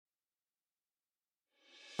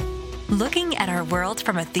Looking at our world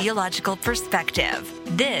from a theological perspective.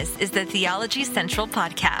 This is the Theology Central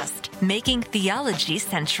Podcast, making theology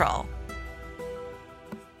central.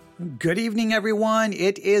 Good evening, everyone.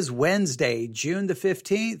 It is Wednesday, June the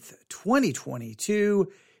 15th,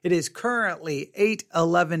 2022. It is currently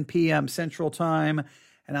 8:11 p.m. Central Time,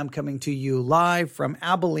 and I'm coming to you live from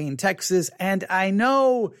Abilene, Texas. And I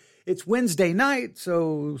know it's Wednesday night,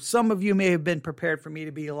 so some of you may have been prepared for me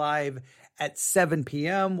to be live at 7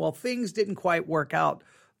 p.m. Well, things didn't quite work out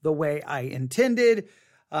the way I intended,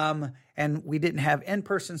 and we didn't have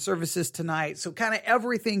in-person services tonight, so kind of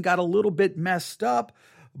everything got a little bit messed up.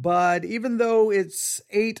 But even though it's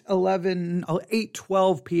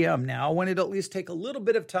 8:12 p.m. now, I wanted to at least take a little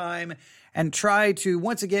bit of time and try to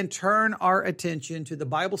once again turn our attention to the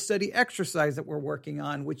Bible study exercise that we're working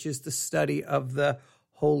on, which is the study of the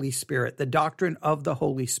Holy Spirit, the doctrine of the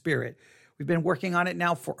Holy Spirit. We've been working on it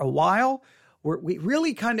now for a while. We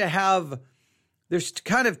really kind of have, there's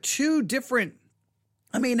kind of two different,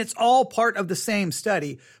 it's all part of the same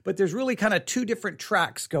study, but there's really kind of two different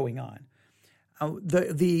tracks going on.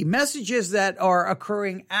 The messages that are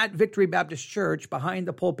occurring at Victory Baptist Church behind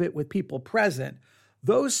the pulpit with people present,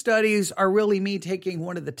 those studies are really me taking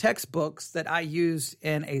one of the textbooks that I used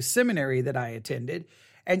in a seminary that I attended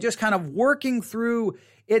and just kind of working through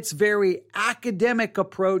its very academic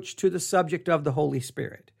approach to the subject of the Holy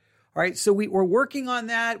Spirit. All right, so we're working on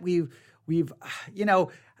that. We've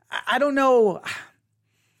I don't know.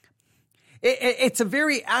 It's a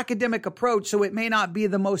very academic approach, so it may not be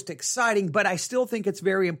the most exciting, but I still think it's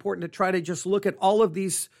very important to try to just look at all of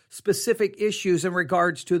these specific issues in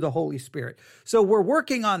regards to the Holy Spirit. So we're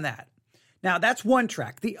working on that. Now, that's one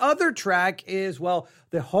track. The other track is,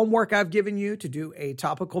 the homework I've given you to do a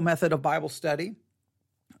topical method of Bible study.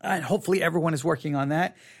 And hopefully everyone is working on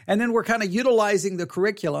that. And then we're kind of utilizing the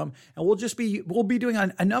curriculum, and we'll be doing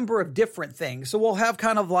a number of different things. So we'll have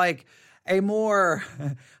kind of like a more,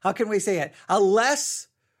 how can we say it? A less,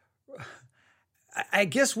 I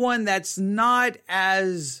guess one that's not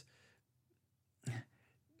as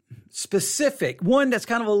specific, one that's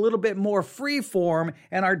kind of a little bit more free form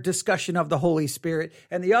in our discussion of the Holy Spirit.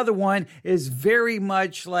 And the other one is very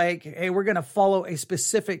much like, hey, we're going to follow a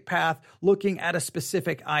specific path looking at a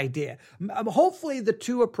specific idea. Hopefully the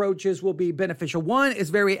two approaches will be beneficial. One is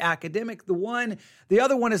very academic. The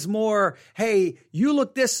other one is more, hey, you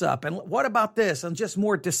look this up and what about this? And just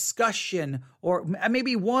more discussion, or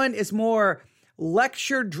maybe one is more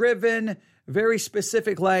lecture driven, very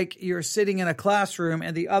specific, like you're sitting in a classroom,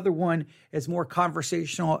 and the other one is more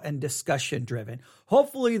conversational and discussion driven.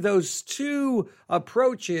 Hopefully those two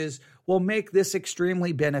approaches will make this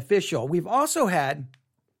extremely beneficial. We've also had,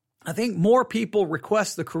 I think, more people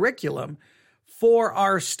request the curriculum for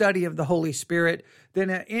our study of the Holy Spirit than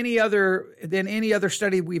any other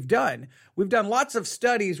study we've done. We've done lots of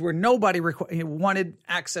studies where nobody wanted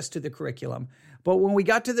access to the curriculum. But when we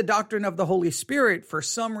got to the doctrine of the Holy Spirit, for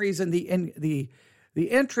some reason, the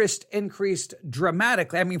interest increased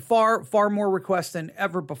dramatically. Far more requests than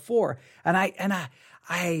ever before. And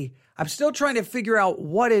I'm still trying to figure out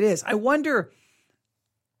what it is. I wonder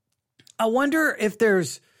if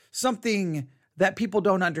there's something that people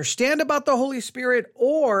don't understand about the Holy Spirit,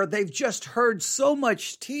 or they've just heard so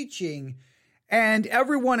much teaching and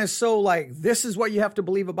everyone is so like, this is what you have to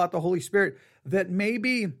believe about the Holy Spirit, that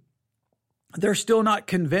maybe they're still not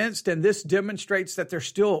convinced, and this demonstrates that they're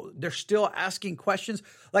still asking questions.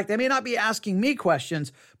 Like, they may not be asking me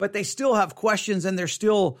questions, but they still have questions and they're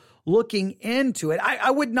still looking into it.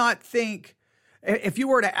 I would not think, if you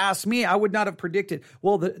were to ask me, I would not have predicted,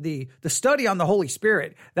 the study on the Holy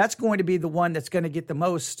Spirit, that's going to be the one that's going to get the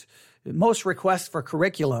most requests for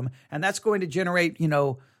curriculum, and that's going to generate,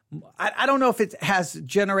 I don't know if it has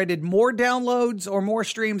generated more downloads or more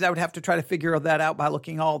streams. I would have to try to figure that out by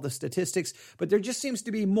looking at all the statistics. But there just seems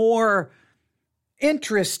to be more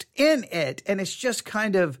interest in it. And it's just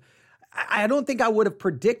kind of, I don't think I would have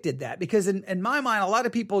predicted that, because in my mind, a lot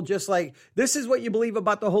of people just like, this is what you believe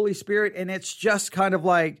about the Holy Spirit. And it's just kind of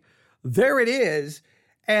like, there it is.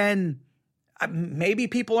 And maybe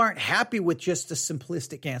people aren't happy with just the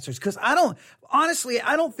simplistic answers, because I don't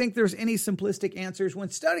think there's any simplistic answers when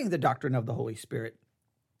studying the doctrine of the Holy Spirit.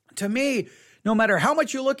 To me, no matter how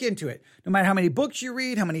much you look into it, no matter how many books you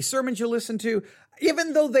read, how many sermons you listen to,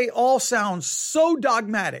 even though they all sound so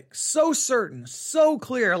dogmatic, so certain, so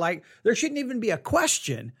clear, like there shouldn't even be a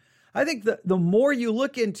question, I think the more you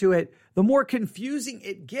look into it, the more confusing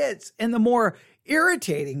it gets and the more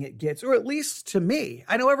irritating it gets, or at least to me.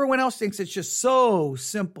 I know everyone else thinks it's just so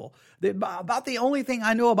simple. About the only thing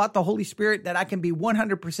I know about the Holy Spirit that I can be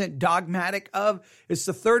 100% dogmatic of is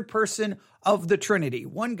the third person of the Trinity.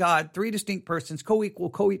 One God, three distinct persons, co-equal,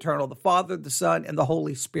 co-eternal, the Father, the Son, and the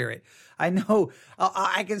Holy Spirit. I know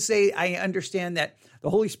I can say I understand that the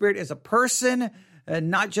Holy Spirit is a person,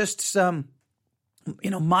 not just some,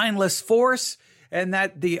 mindless force, and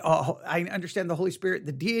that I understand the Holy Spirit,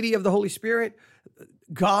 the deity of the Holy Spirit,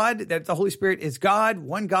 God, that the Holy Spirit is God,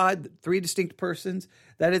 one God, three distinct persons,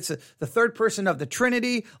 that it's the third person of the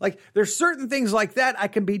Trinity. Like, there's certain things like that I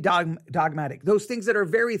can be dogmatic, those things that are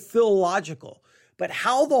very theological. But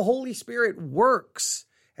how the Holy Spirit works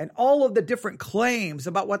and all of the different claims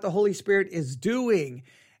about what the Holy Spirit is doing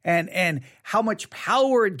and how much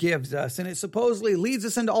power it gives us, and it supposedly leads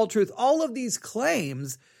us into all truth, all of these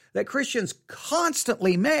claims that Christians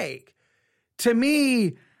constantly make, to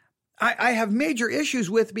me, I have major issues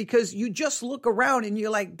with, because you just look around and you're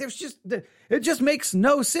like, it just makes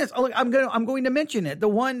no sense. Oh, look, I'm going to mention it. The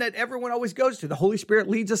one that everyone always goes to, the Holy Spirit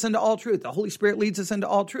leads us into all truth. The Holy Spirit leads us into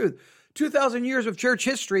all truth. 2,000 years of church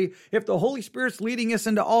history, if the Holy Spirit's leading us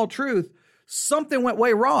into all truth, something went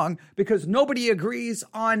way wrong, because nobody agrees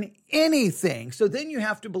on anything. So then you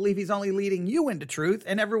have to believe he's only leading you into truth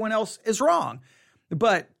and everyone else is wrong.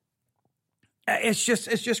 But it's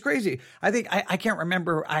just crazy. I think I can't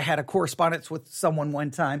remember. I had a correspondence with someone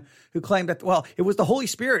one time who claimed that, well, it was the Holy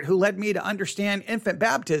Spirit who led me to understand infant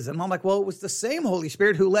baptism. I'm like, well, it was the same Holy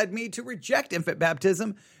Spirit who led me to reject infant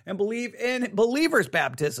baptism and believe in believers'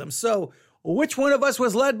 baptism. So which one of us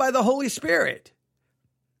was led by the Holy Spirit?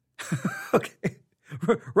 Okay.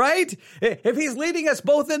 Right? If he's leading us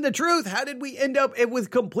both in the truth, how did we end up with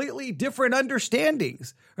completely different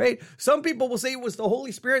understandings? Right? Some people will say it was the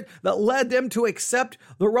Holy Spirit that led them to accept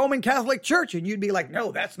the Roman Catholic Church. And you'd be like,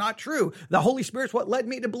 no, that's not true. The Holy Spirit's what led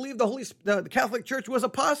me to believe the Catholic Church was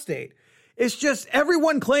apostate. It's just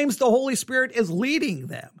everyone claims the Holy Spirit is leading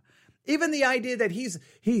them. Even the idea that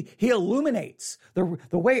he illuminates. The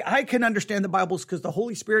way I can understand the Bible is because the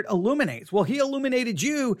Holy Spirit illuminates. Well, he illuminated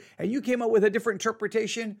you, and you came up with a different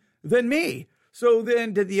interpretation than me. So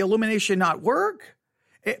then, did the illumination not work?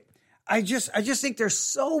 I just think there's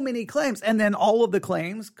so many claims, and then all of the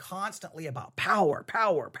claims constantly about power.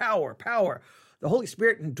 The Holy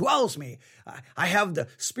Spirit indwells me. I have the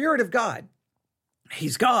Spirit of God.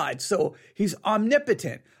 He's God, so he's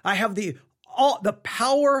omnipotent. I have the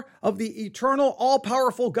power of the eternal,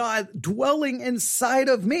 all-powerful God dwelling inside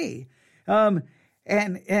of me. I'm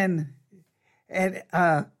gonna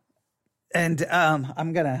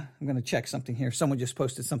check something here. Someone just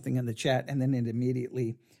posted something in the chat and then it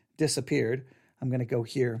immediately disappeared. I'm gonna go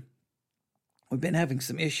here. We've been having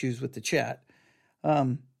some issues with the chat.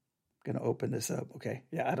 Going to open this up. Okay.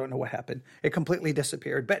 Yeah, I don't know what happened. It completely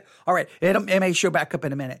disappeared. But all right, it may show back up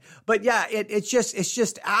in a minute. But yeah, it's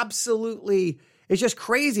just absolutely, it's just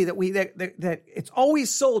crazy that it's always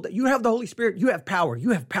sold that you have the Holy Spirit, you have power, you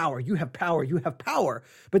have power, you have power, you have power.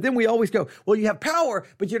 But then we always go, well, you have power,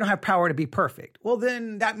 but you don't have power to be perfect. Well,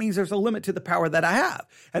 then that means there's a limit to the power that I have.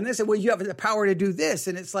 And they say, well, you have the power to do this.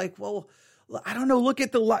 And it's like, well, I don't know. Look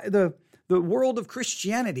at the world of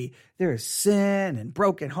Christianity. There is sin and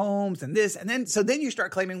broken homes and this. And then you start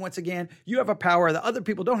claiming once again, you have a power that other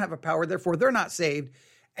people don't have a power. Therefore, they're not saved.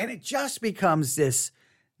 And it just becomes this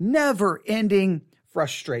never ending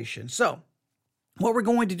frustration. So what we're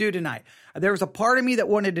going to do tonight, there was a part of me that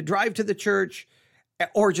wanted to drive to the church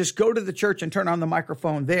or just go to the church and turn on the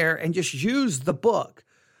microphone there and just use the book.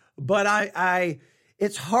 But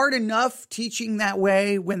it's hard enough teaching that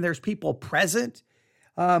way when there's people present.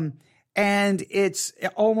 And it's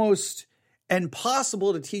almost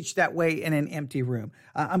impossible to teach that way in an empty room.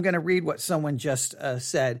 I'm going to read what someone just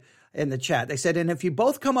said in the chat. They said, and if you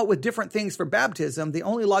both come up with different things for baptism, the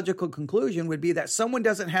only logical conclusion would be that someone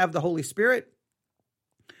doesn't have the Holy Spirit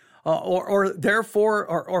or therefore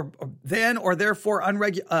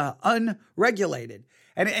unregulated.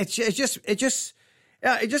 And it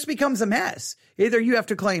just becomes a mess. Either you have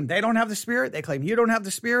to claim they don't have the Spirit, they claim you don't have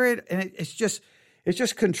the Spirit, and it's just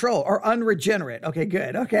control or unregenerate. Okay,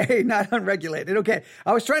 good. Okay, not unregulated. Okay,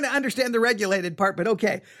 I was trying to understand the regulated part, but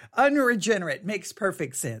okay. Unregenerate makes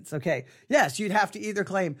perfect sense. Okay, yes, you'd have to either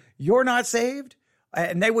claim you're not saved,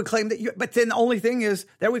 and they would claim that you, but then the only thing is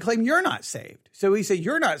they would claim you're not saved. So we say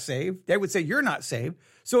you're not saved. They would say you're not saved.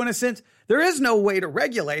 So in a sense, there is no way to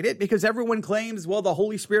regulate it because everyone claims, well, the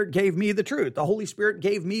Holy Spirit gave me the truth. The Holy Spirit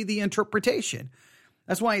gave me the interpretation.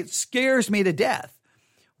 That's why it scares me to death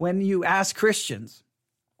when you ask Christians.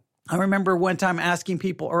 I remember one time asking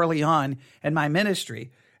people early on in my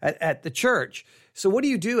ministry, at the church. So what do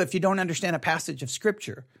you do if you don't understand a passage of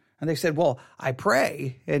Scripture? And they said, well, I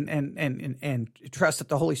pray and trust that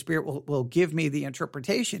the Holy Spirit will give me the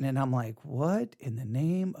interpretation. And I'm like, what in the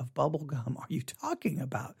name of bubblegum are you talking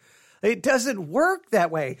about? It doesn't work that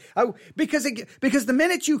way. Because the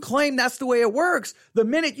minute you claim that's the way it works, the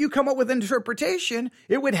minute you come up with interpretation,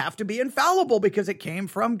 it would have to be infallible because it came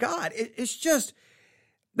from God. It's just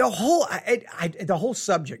the whole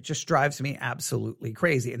subject just drives me absolutely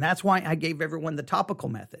crazy. And that's why I gave everyone the topical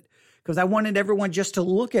method, because I wanted everyone just to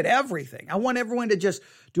look at everything. I want everyone to just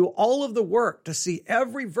do all of the work to see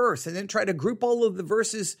every verse and then try to group all of the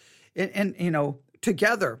verses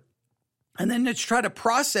together. And then let's try to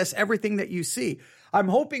process everything that you see. I'm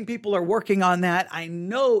hoping people are working on that. I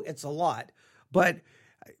know it's a lot, but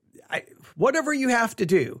whatever you have to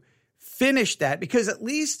do, finish that, because at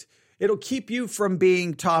least it'll keep you from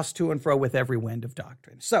being tossed to and fro with every wind of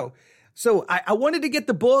doctrine. So I wanted to get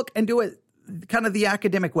the book and do it kind of the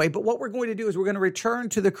academic way, but what we're going to do is we're going to return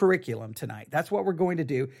to the curriculum tonight. That's what we're going to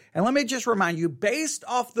do. And let me just remind you, based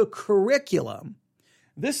off the curriculum,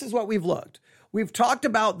 this is what we've looked. We've talked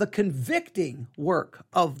about the convicting work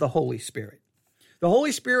of the Holy Spirit. The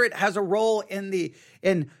Holy Spirit has a role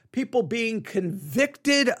in people being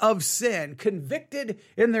convicted of sin, convicted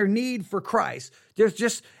in their need for Christ. There's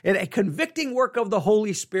just a convicting work of the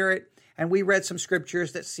Holy Spirit, and we read some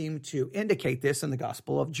scriptures that seem to indicate this in the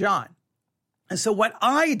Gospel of John. And so what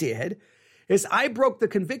I did is I broke the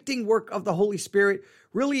convicting work of the Holy Spirit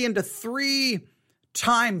really into 3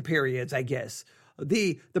 time periods, I guess.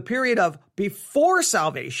 The period of before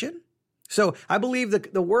salvation. So I believe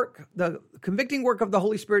the convicting work of the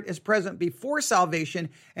Holy Spirit is present before salvation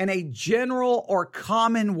in a general or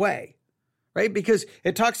common way, right? Because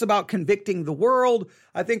it talks about convicting the world.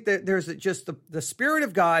 I think that there's just the Spirit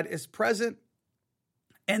of God is present,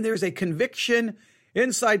 and there's a conviction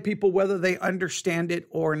inside people, whether they understand it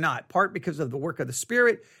or not, part because of the work of the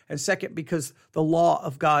Spirit, and second, because the law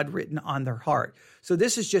of God written on their heart. So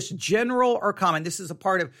this is just general or common. This is a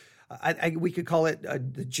part of, we could call it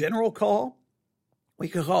the general call. We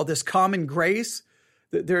could call this common grace.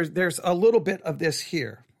 There's a little bit of this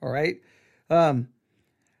here, all right?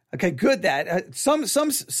 Okay, good that.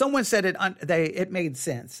 Someone said it made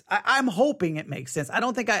sense. I'm hoping it makes sense. I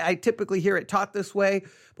don't think I typically hear it taught this way,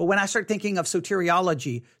 but when I start thinking of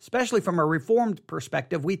soteriology, especially from a Reformed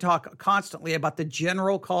perspective, we talk constantly about the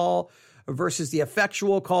general call versus the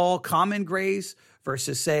effectual call, common grace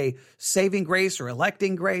versus, say, saving grace or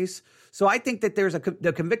electing grace. So I think that there's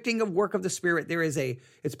the convicting of work of the Spirit.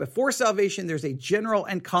 It's before salvation, there's a general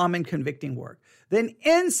and common convicting work. Then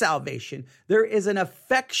in salvation, there is an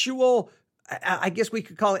effectual, I guess we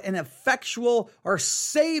could call it an effectual or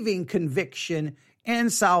saving conviction in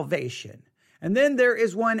salvation. And then there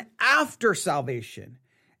is one after salvation.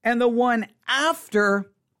 And the one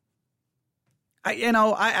after,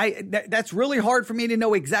 that's really hard for me to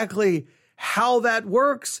know exactly how that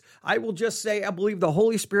works. I will just say, I believe the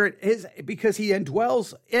Holy Spirit is, because he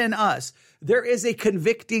indwells in us, there is a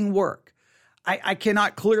convicting work. I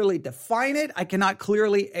cannot clearly define it. I cannot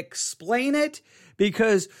clearly explain it,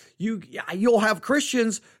 because you'll have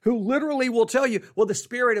Christians who literally will tell you, well, the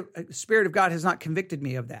Spirit of God has not convicted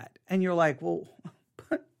me of that. And you're like, well,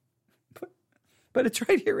 but it's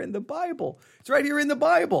right here in the Bible. It's right here in the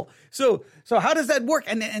Bible. So how does that work?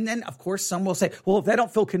 And then, of course, some will say, well, if they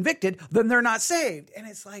don't feel convicted, then they're not saved. And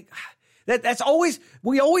it's like, that's always,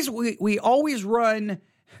 we always run.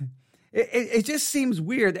 It just seems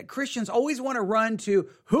weird that Christians always want to run to,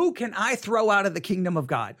 who can I throw out of the kingdom of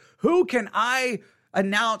God? Who can I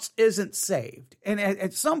announce isn't saved? And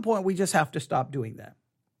at some point, we just have to stop doing that.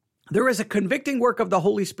 There is a convicting work of the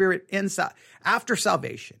Holy Spirit after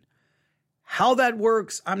salvation. How that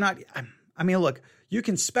works, look, you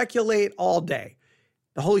can speculate all day.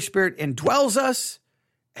 The Holy Spirit indwells us,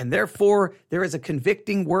 and therefore there is a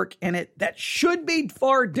convicting work in it that should be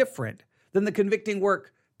far different than the convicting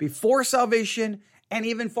work before salvation, and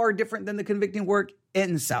even far different than the convicting work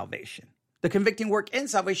in salvation. The convicting work in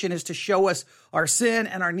salvation is to show us our sin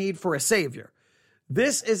and our need for a Savior.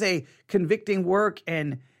 This is a convicting work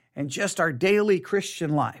in just our daily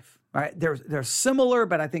Christian life. All right, they're similar,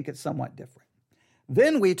 but I think it's somewhat different.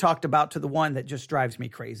 Then we talked about, to the one that just drives me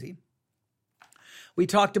crazy, we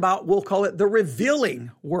talked about, we'll call it the revealing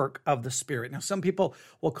work of the Spirit. Now, some people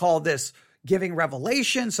will call this giving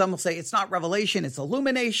revelation. Some will say it's not revelation, it's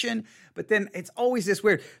illumination. But then it's always this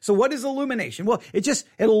weird. So what is illumination? Well, it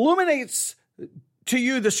illuminates to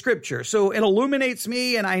you the scripture. So it illuminates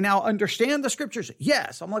me and I now understand the scriptures.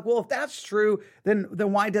 Yes. I'm like, well, if that's true, then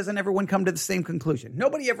why doesn't everyone come to the same conclusion?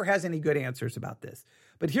 Nobody ever has any good answers about this.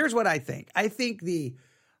 But here's what I think. I think the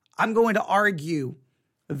I'm going to argue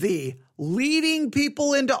the leading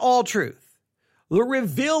people into all truth, the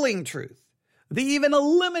revealing truth, the even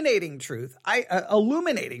illuminating truth,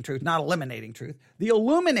 illuminating truth, not eliminating truth, the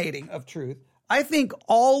illuminating of truth. I think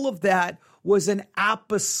all of that was an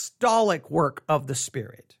apostolic work of the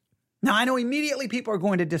Spirit. Now, I know immediately people are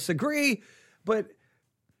going to disagree, but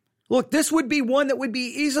look, this would be one that would be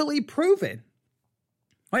easily proven.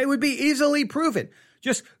 It would be easily proven.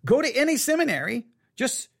 Just go to any seminary,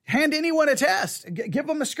 just hand anyone a test, give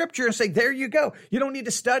them a scripture and say, there you go. You don't need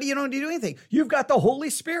to study. You don't need to do anything. You've got the Holy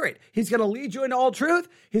Spirit. He's going to lead you into all truth.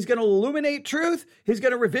 He's going to illuminate truth. He's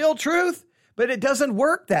going to reveal truth, but it doesn't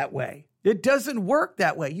work that way. It doesn't work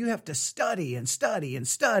that way. You have to study and study and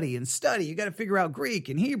study and study. You got to figure out Greek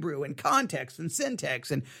and Hebrew and context and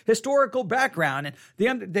syntax and historical background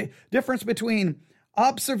and the difference between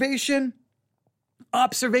observation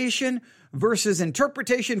versus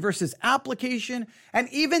interpretation versus application. And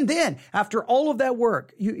even then, after all of that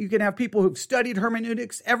work, you can have people who've studied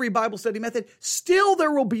hermeneutics, every Bible study method, still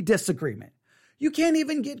there will be disagreement. You can't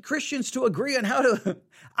even get Christians to agree on how to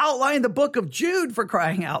outline the book of Jude, for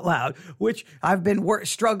crying out loud, which I've been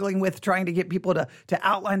struggling with trying to get people to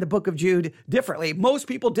outline the book of Jude differently. Most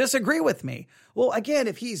people disagree with me. Well, again,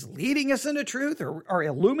 if he's leading us into truth or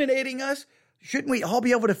illuminating us, shouldn't we all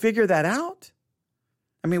be able to figure that out?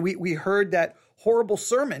 I mean, we heard that horrible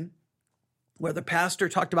sermon where the pastor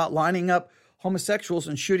talked about lining up homosexuals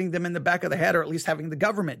and shooting them in the back of the head, or at least having the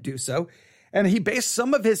government do so. And he based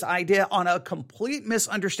some of his idea on a complete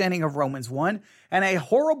misunderstanding of Romans 1 and a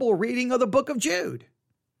horrible reading of the book of Jude.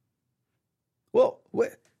 Well,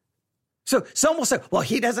 so some will say, well,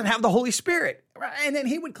 he doesn't have the Holy Spirit. And then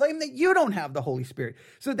he would claim that you don't have the Holy Spirit.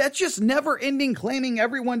 So that's just never ending claiming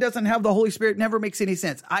everyone doesn't have the Holy Spirit. Never makes any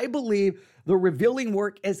sense. I believe the revealing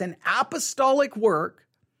work is an apostolic work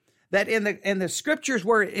that in the scriptures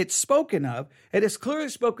where it's spoken of, it is clearly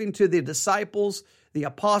spoken to the disciples, the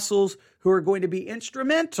apostles, who are going to be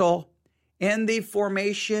instrumental in the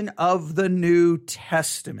formation of the New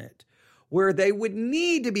Testament, where they would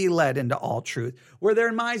need to be led into all truth, where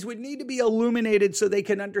their minds would need to be illuminated so they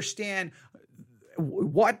can understand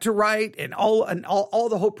what to write and all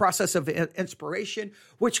the whole process of inspiration,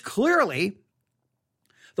 which clearly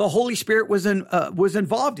the Holy Spirit was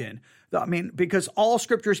involved in. I mean, because all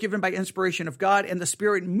scripture is given by inspiration of God and the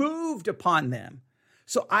Spirit moved upon them.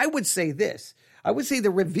 So I would say this. I would say the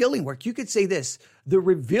revealing work. You could say this. The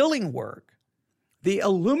revealing work, the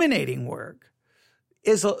illuminating work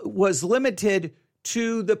was limited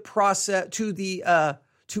to the process,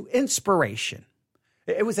 to inspiration.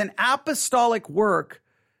 It was an apostolic work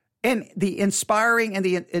and the inspiring and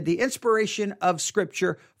the inspiration of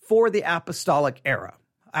scripture for the apostolic era.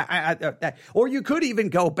 Or you could even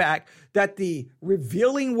go back that the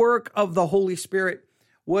revealing work of the Holy Spirit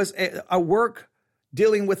was a work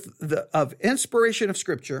dealing with of inspiration of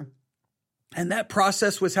scripture. And that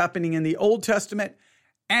process was happening in the Old Testament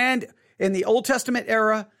and in the Old Testament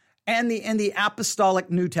era and in the apostolic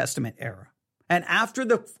New Testament era. And after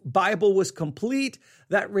the Bible was complete,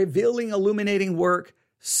 that revealing, illuminating work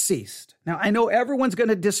ceased. Now, I know everyone's going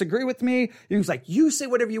to disagree with me. It's like, you say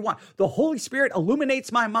whatever you want. The Holy Spirit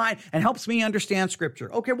illuminates my mind and helps me understand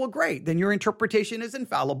scripture. Okay, well, great. Then your interpretation is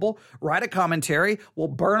infallible. Write a commentary. We'll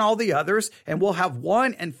burn all the others and we'll have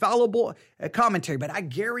one infallible commentary. But I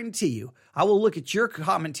guarantee you, I will look at your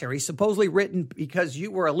commentary, supposedly written because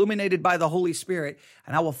you were illuminated by the Holy Spirit,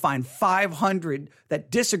 and I will find 500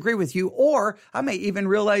 that disagree with you. Or I may even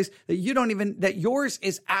realize that that yours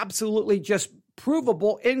is absolutely just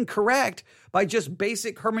provable incorrect by just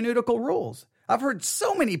basic hermeneutical rules. I've heard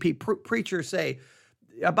so many preachers say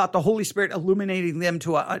about the Holy Spirit illuminating them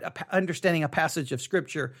to understanding a passage of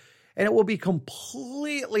scripture, and it will be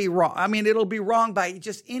completely wrong. I mean, it'll be wrong by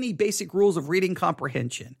just any basic rules of reading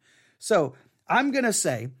comprehension. So I'm going to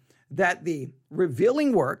say that the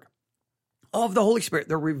revealing work of the Holy Spirit,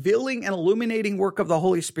 the revealing and illuminating work of the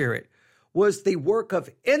Holy Spirit, was the work of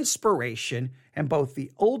inspiration in both the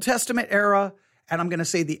Old Testament era and I'm going to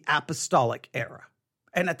say the apostolic era.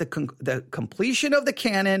 And at the completion of the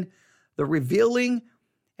canon, the revealing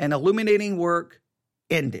and illuminating work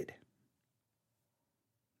ended.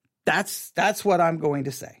 That's what I'm going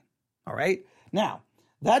to say. All right. Now,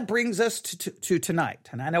 that brings us to tonight.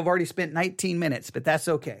 And I know I've already spent 19 minutes, but that's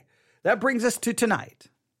okay. That brings us to tonight.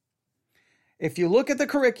 If you look at the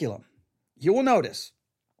curriculum, you will notice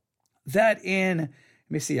that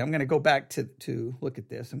let me see, I'm going to go back to look at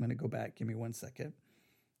this. I'm going to go back. Give me 1 second.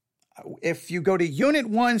 If you go to Unit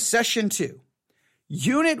 1, Session 2,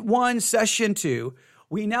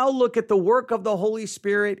 we now look at the work of the Holy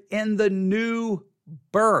Spirit in the new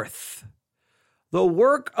birth. the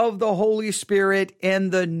work of the Holy Spirit in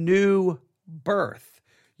the new birth.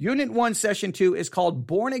 Unit 1, Session 2 is called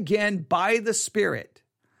Born Again by the Spirit.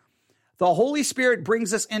 The Holy Spirit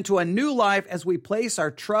brings us into a new life as we place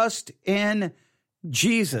our trust in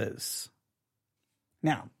Jesus.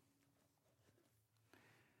 Now,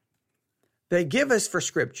 they give us for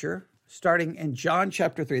Scripture, starting in John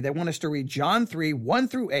chapter 3. They want us to read John 3, 1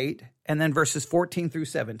 through 8, and then verses 14 through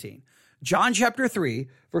 17. John chapter 3,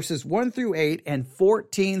 verses 1 through 8 and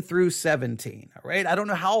 14 through 17. All right. I don't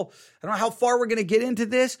know how far we're going to get into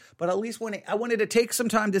this, but at least I wanted to take some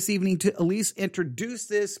time this evening to at least introduce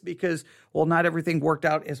this because, well, not everything worked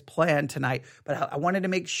out as planned tonight, but I wanted to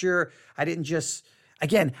make sure I didn't just,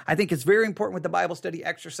 again, I think it's very important with the Bible study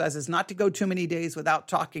exercises not to go too many days without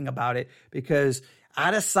talking about it because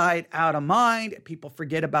out of sight, out of mind, people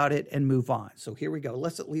forget about it and move on. So here we go.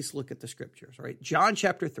 Let's at least look at the scriptures, all right? John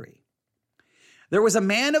chapter 3. There was a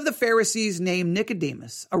man of the Pharisees named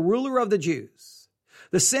Nicodemus, a ruler of the Jews.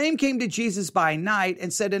 The same came to Jesus by night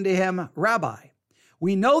and said unto him, Rabbi,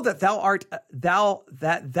 we know that thou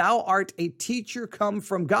art a teacher come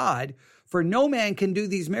from God, for no man can do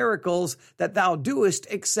these miracles that thou doest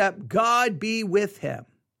except God be with him.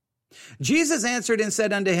 Jesus answered and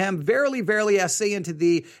said unto him, Verily, verily, I say unto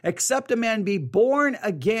thee, except a man be born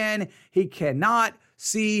again, he cannot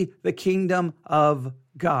see the kingdom of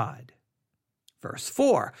God. Verse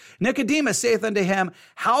 4, Nicodemus saith unto him,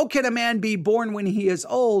 How can a man be born when he is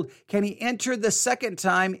old? Can he enter the second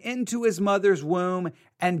time into his mother's womb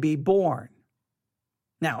and be born?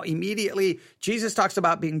 Now, immediately, Jesus talks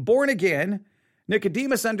about being born again.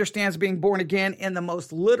 Nicodemus understands being born again in the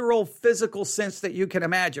most literal physical sense that you can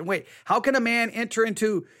imagine. Wait, how can a man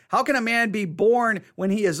be born when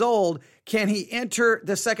he is old? Can he enter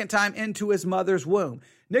the second time into his mother's womb?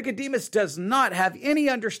 Nicodemus does not have any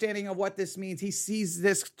understanding of what this means. He sees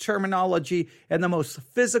this terminology in the most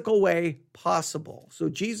physical way possible. So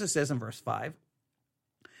Jesus says in verse 5,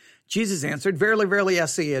 Jesus answered, Verily, verily, I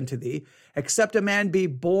say unto thee, except a man be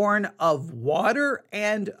born of water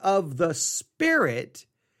and of the Spirit,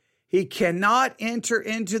 he cannot enter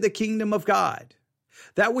into the kingdom of God.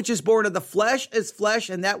 That which is born of the flesh is flesh,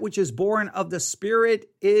 and that which is born of the Spirit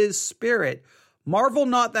is spirit. Marvel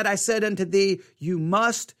not that I said unto thee, you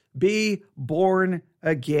must be born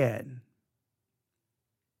again.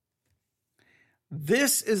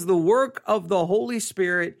 This is the work of the Holy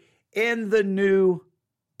Spirit in the new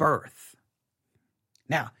birth.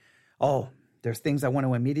 Now, there's things I want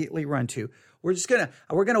to immediately run to. We're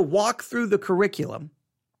going to walk through the curriculum.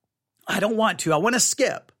 I want to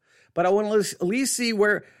skip, but I want to at least see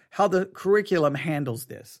how the curriculum handles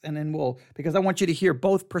this. And then because I want you to hear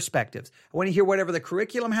both perspectives. I want to hear whatever the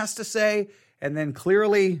curriculum has to say. And then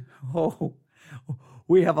clearly,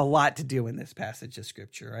 we have a lot to do in this passage of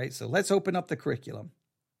scripture, right? So let's open up the curriculum.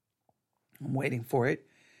 I'm waiting for it.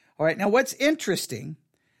 All right. Now what's interesting,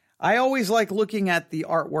 I always like looking at the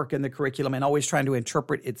artwork in the curriculum and always trying to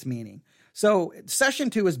interpret its meaning. So session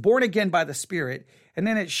 2 is born again by the Spirit. And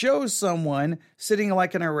then it shows someone sitting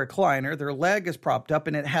like in a recliner. Their leg is propped up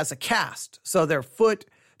and it has a cast. So their foot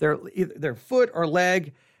or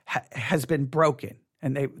leg has been broken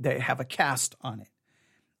and they have a cast on it.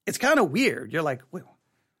 It's kind of weird. You're like, well,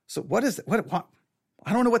 so what is it? What?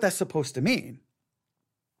 I don't know what that's supposed to mean.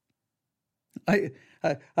 I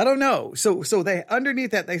don't know. So they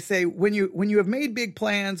underneath that they say when you have made big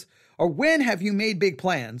plans, or when have you made big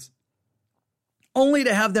plans, only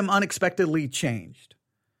to have them unexpectedly changed.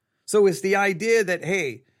 So it's the idea that,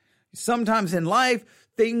 hey, sometimes in life,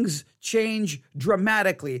 things change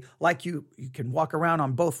dramatically. Like you can walk around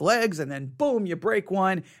on both legs and then boom, you break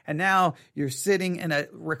one. And now you're sitting in a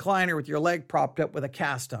recliner with your leg propped up with a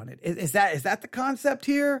cast on it. Is that the concept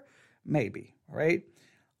here? Maybe, right?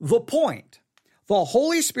 The point, the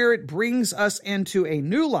Holy Spirit brings us into a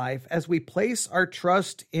new life as we place our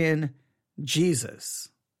trust in Jesus.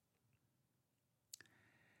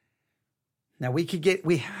 Now we could get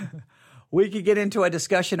into a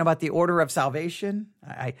discussion about the order of salvation.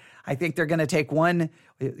 I think they're going to take one,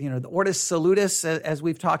 the Ordo Salutis, as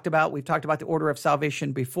we've talked about. We've talked about the order of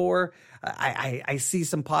salvation before. I see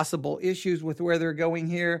some possible issues with where they're going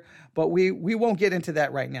here, but we won't get into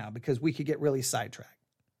that right now because we could get really sidetracked.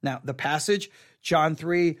 Now the passage, John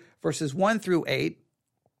 3 verses 1 through 8.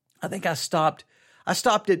 I think I stopped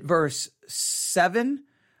at verse 7.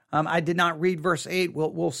 I did not read verse 8.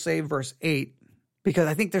 We'll save verse 8 because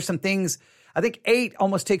I think there's some things. I think 8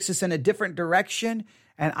 almost takes us in a different direction,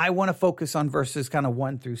 and I want to focus on verses kind of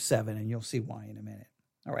 1 through 7, and you'll see why in a minute.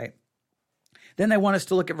 All right. Then they want us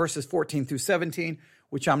to look at verses 14 through 17,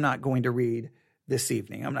 which I'm not going to read this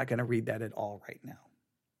evening. I'm not going to read that at all right now.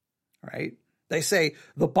 All right. They say,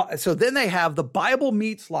 so then they have the Bible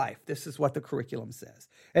meets life. This is what the curriculum says.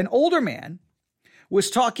 An older man was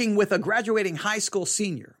talking with a graduating high school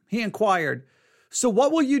senior. He inquired, "So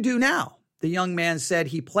what will you do now?" The young man said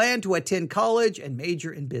he planned to attend college and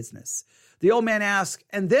major in business. The old man asked,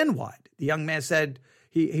 "And then what?" The young man said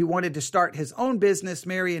he wanted to start his own business,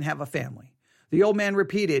 marry, and have a family. The old man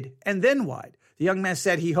repeated, "And then what?" The young man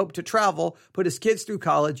said he hoped to travel, put his kids through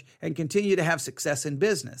college, and continue to have success in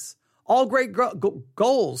business. "All great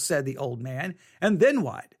goals," said the old man. "And then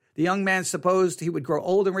what?" The young man supposed he would grow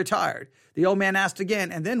old and retired. The old man asked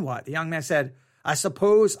again, "And then what?" The young man said, "I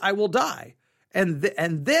suppose I will die." And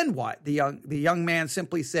then what? The young man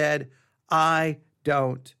simply said, "I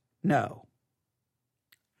don't know."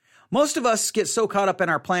 Most of us get so caught up in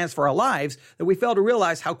our plans for our lives that we fail to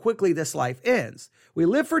realize how quickly this life ends. We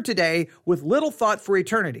live for today with little thought for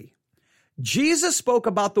eternity. Jesus spoke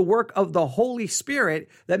about the work of the Holy Spirit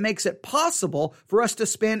that makes it possible for us to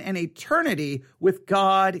spend an eternity with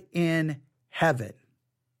God in heaven.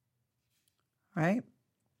 Right?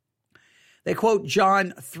 They quote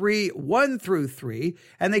John 3:1-3,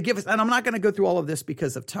 and they give us, and I'm not going to go through all of this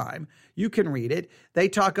because of time. You can read it. They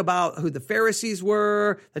talk about who the Pharisees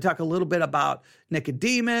were. They talk a little bit about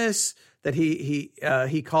Nicodemus, that he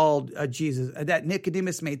called Jesus, that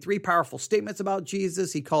Nicodemus made 3 powerful statements about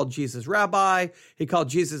Jesus. He called Jesus rabbi. He called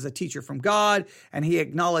Jesus a teacher from God, and he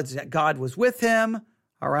acknowledged that God was with him.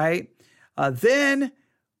 All right. Then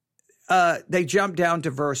they jump down to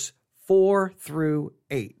verse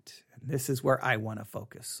 4-8. This is where I want to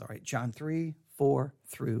focus. All right, John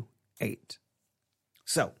 3:4-8.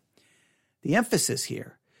 So, the emphasis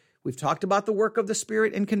here, we've talked about the work of the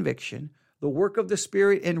Spirit in conviction, the work of the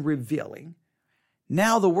Spirit in revealing,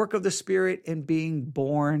 now the work of the Spirit in being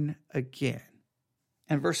born again.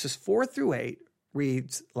 And verses 4-8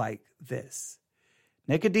 reads like this.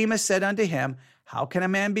 Nicodemus said unto him, "How can a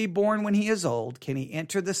man be born when he is old? Can he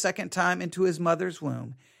enter the second time into his mother's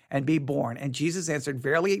womb and be born?" And Jesus answered,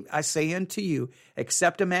 "Verily I say unto you,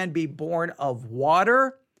 except a man be born of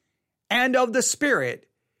water and of the Spirit,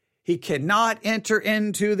 he cannot enter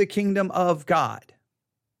into the kingdom of God.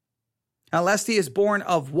 Unless he is born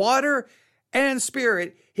of water and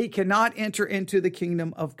Spirit, he cannot enter into the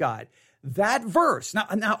kingdom of God." That verse,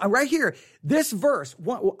 now right here, this verse,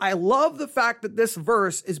 I love the fact that this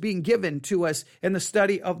verse is being given to us in the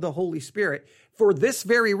study of the Holy Spirit for this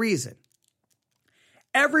very reason.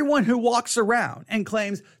 Everyone who walks around and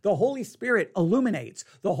claims the Holy Spirit illuminates,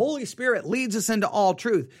 the Holy Spirit leads us into all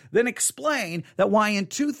truth, then explain that why in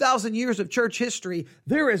 2,000 years of church history,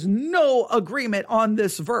 there is no agreement on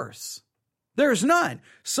this verse. There's none.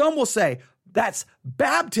 Some will say that's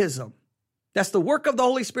baptism. That's the work of the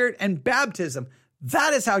Holy Spirit and baptism.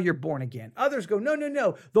 That is how you're born again. Others go,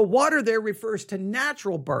 no. The water there refers to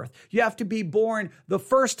natural birth. You have to be born the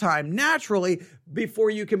first time naturally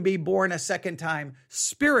before you can be born a second time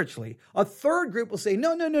spiritually. A third group will say,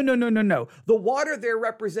 no. The water there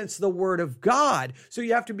represents the word of God. So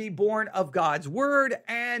you have to be born of God's word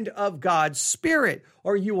and of God's Spirit,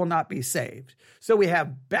 or you will not be saved. So we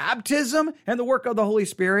have baptism and the work of the Holy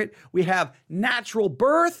Spirit. We have natural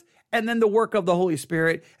birth and then the work of the Holy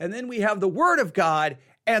Spirit. And then we have the word of God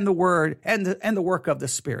and the word and the work of the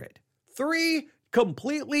Spirit. 3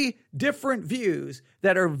 completely different views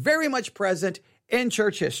that are very much present in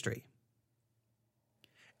church history.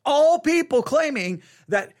 All people claiming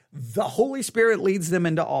that the Holy Spirit leads them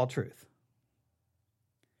into all truth.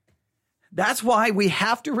 That's why we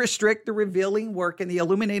have to restrict the revealing work and the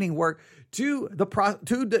illuminating work to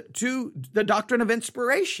the doctrine of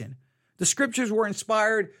inspiration. The scriptures were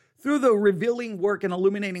inspired through the revealing work and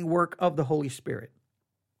illuminating work of the Holy Spirit.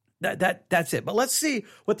 That's it. But let's see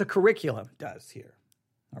what the curriculum does here.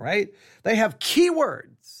 All right. They have key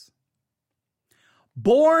words.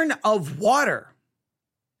 Born of water.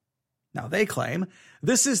 Now they claim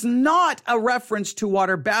this is not a reference to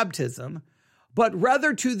water baptism, but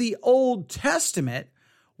rather to the Old Testament,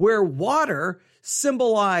 where water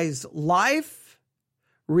symbolized life,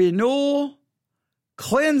 renewal,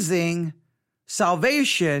 cleansing,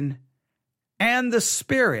 salvation, and the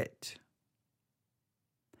Spirit.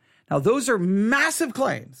 Now, those are massive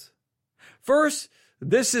claims. First,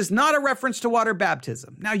 this is not a reference to water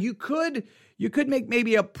baptism. Now, you could make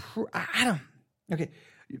maybe you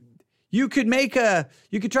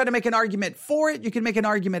could try to make an argument for it. You can make an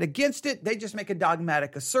argument against it. They just make a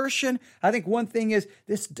dogmatic assertion. I think one thing is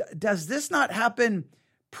does this not happen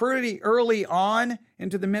pretty early on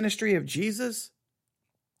into the ministry of Jesus?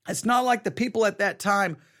 It's not like the people at that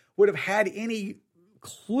time would have had any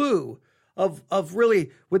clue of really,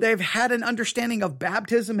 would they have had an understanding of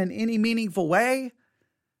baptism in any meaningful way?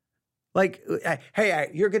 Like, hey,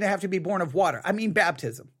 you're going to have to be born of water. I mean,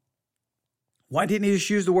 baptism. Why didn't he just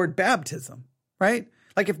use the word baptism, right?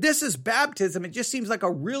 Like, if this is baptism, it just seems like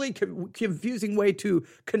a really confusing way to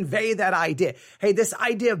convey that idea. Hey, this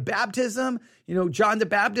idea of baptism, John the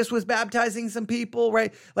Baptist was baptizing some people,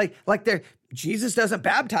 right? Like Jesus doesn't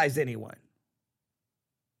baptize anyone,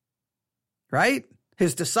 right?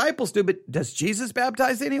 His disciples do, but does Jesus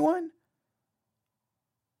baptize anyone?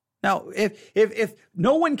 Now, if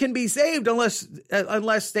no one can be saved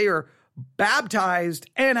unless they are baptized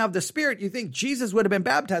and of the Spirit, you think Jesus would have been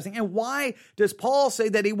baptizing. And why does Paul say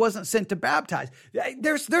that he wasn't sent to baptize?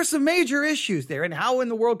 There's some major issues there. And how in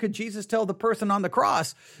the world could Jesus tell the person on the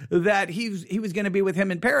cross that he was going to be with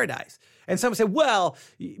him in paradise? And some say, well,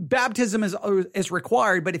 baptism is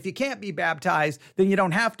required, but if you can't be baptized, then you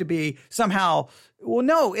don't have to be somehow. Well,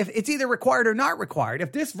 no, if it's either required or not required.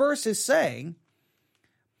 If this verse is saying,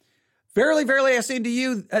 verily, verily, I say unto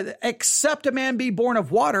you, except a man be born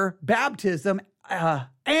of water, baptism,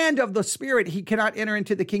 and of the Spirit, he cannot enter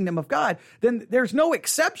into the kingdom of God, then there's no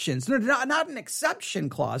exceptions. Not an exception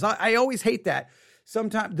clause. I always hate that.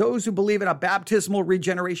 Sometimes those who believe in a baptismal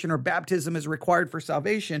regeneration or baptism is required for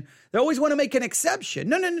salvation, they always want to make an exception.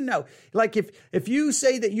 No. Like if you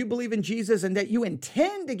say that you believe in Jesus and that you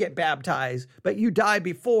intend to get baptized, but you die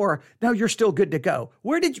before, now you're still good to go.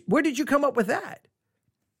 Where did you come up with that?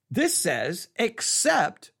 This says,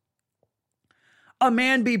 except a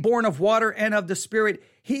man be born of water and of the Spirit,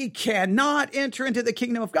 he cannot enter into the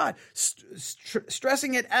kingdom of God,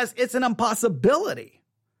 stressing it as it's an impossibility.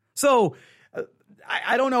 So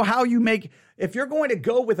I don't know how you if you're going to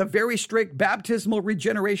go with a very strict baptismal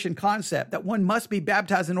regeneration concept that one must be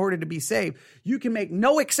baptized in order to be saved, you can make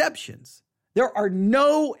no exceptions. There are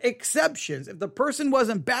no exceptions. If the person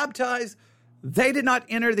wasn't baptized, they did not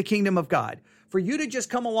enter the kingdom of God. For you to just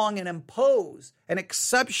come along and impose an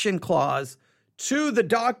exception clause to the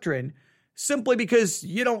doctrine simply because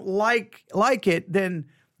you don't like it, then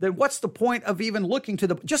what's the point of even looking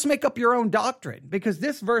to just make up your own doctrine? Because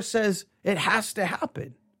this verse says it has to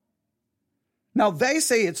happen. Now, they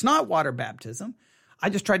say it's not water baptism. I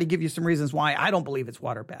just tried to give you some reasons why I don't believe it's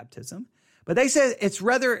water baptism. But they say it's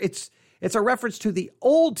a reference to the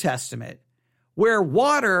Old Testament where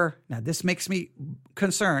water, now this makes me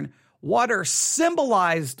concerned, water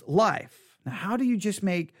symbolized life. Now, how do you just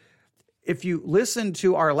if you listen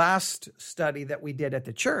to our last study that we did at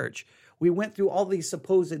the church, we went through all these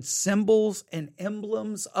supposed symbols and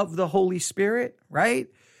emblems of the Holy Spirit, right?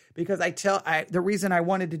 Because the reason I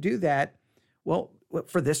wanted to do that, well,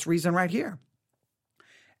 for this reason right here.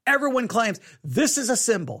 Everyone claims this is a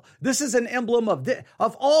symbol. This is an emblem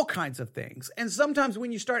of all kinds of things. And sometimes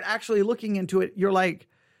when you start actually looking into it, you're like,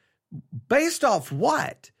 based off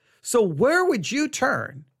what? So where would you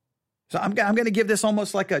turn? So I'm going to give this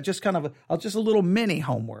almost like just a little mini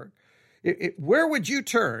homework. Where would you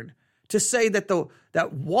turn to say that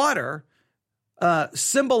that water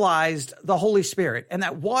symbolized the Holy Spirit and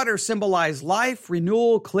that water symbolized life,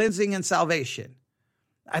 renewal, cleansing, and salvation?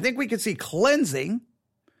 I think we could see cleansing,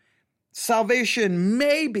 salvation,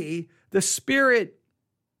 maybe the Spirit.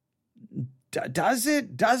 Does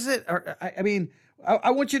it? Or,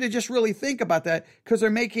 I want you to just really think about that because they're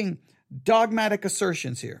making dogmatic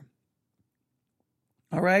assertions here.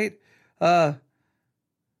 All right. Okay.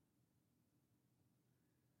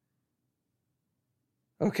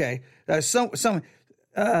 Okay. Someone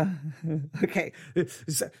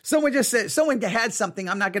just said, someone had something.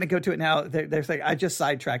 I'm not going to go to it now. They're saying, I just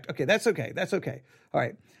sidetracked. Okay. That's okay. All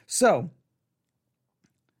right. So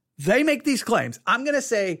they make these claims. I'm going to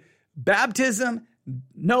say baptism,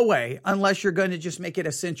 no way, unless you're going to just make it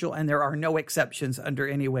essential and there are no exceptions under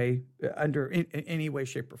any way,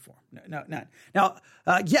 shape, or form. No, none. Now,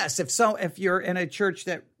 yes, if you're in a church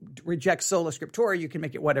that rejects sola scriptura, you can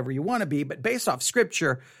make it whatever you want to be, but based off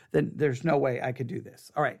scripture, then there's no way I could do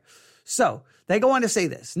this. All right. So they go on to say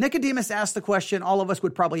this. Nicodemus asked the question all of us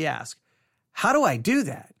would probably ask, how do I do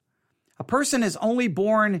that? A person is only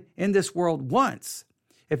born in this world once.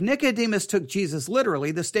 If Nicodemus took Jesus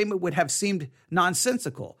literally, the statement would have seemed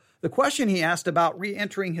nonsensical. The question he asked about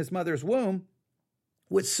re-entering his mother's womb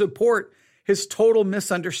would support his total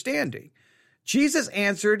misunderstanding. Jesus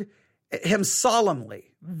answered him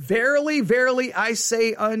solemnly, verily, verily, I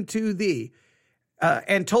say unto thee,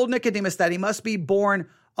 and told Nicodemus that he must be born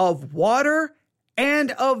of water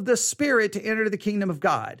and of the Spirit to enter the kingdom of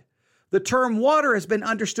God. The term water has been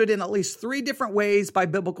understood in at least 3 different ways by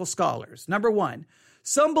biblical scholars. Number 1,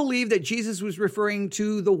 some believe that Jesus was referring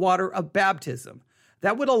to the water of baptism.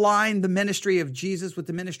 That would align the ministry of Jesus with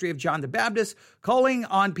the ministry of John the Baptist, calling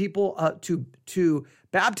on people to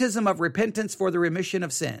baptism of repentance for the remission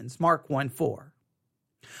of sins, Mark 1:4.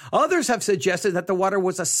 Others have suggested that the water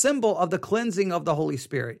was a symbol of the cleansing of the Holy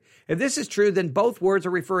Spirit. If this is true, then both words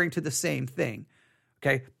are referring to the same thing.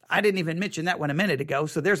 Okay, I didn't even mention that one a minute ago,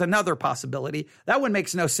 so there's another possibility. That one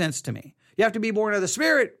makes no sense to me. You have to be born of the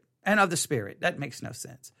Spirit and of the Spirit. That makes no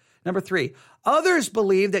sense. Number 3, others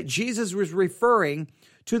believe that Jesus was referring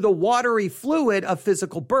to the watery fluid of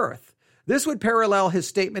physical birth. This would parallel his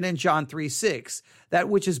statement in John 3:6, that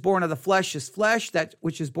which is born of the flesh is flesh, that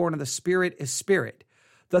which is born of the Spirit is spirit.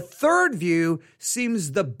 The third view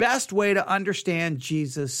seems the best way to understand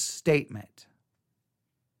Jesus' statement.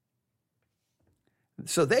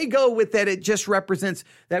 So they go with that it just represents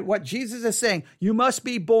that what Jesus is saying, you must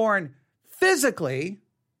be born physically,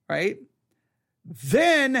 right?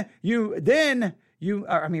 Let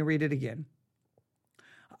me read it again.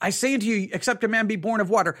 I say unto you, except a man be born of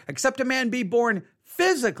water, except a man be born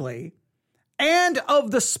physically and of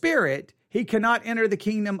the Spirit, he cannot enter the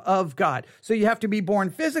kingdom of God. So you have to be born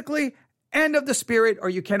physically and of the Spirit, or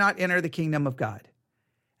you cannot enter the kingdom of God.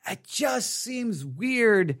 It just seems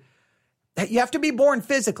weird that you have to be born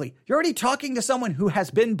physically. You're already talking to someone who has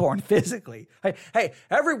been born physically. Hey,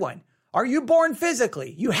 everyone, are you born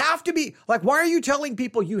physically? You have to be, like, why are you telling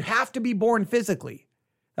people you have to be born physically?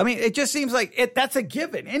 I mean, it just seems like that's a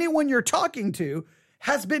given. Anyone you're talking to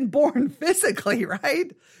has been born physically,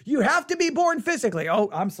 right? You have to be born physically. Oh,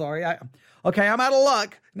 I'm sorry. I'm out of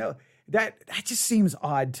luck. No, that just seems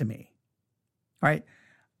odd to me, right?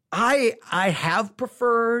 I have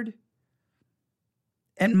preferred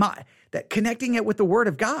that connecting it with the Word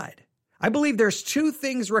of God. I believe there's 2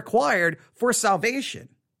 things required for salvation.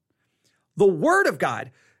 The Word of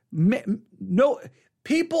God.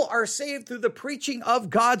 People are saved through the preaching of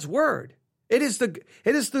God's Word. It is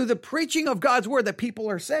through the preaching of God's Word that people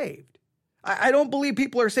are saved. I don't believe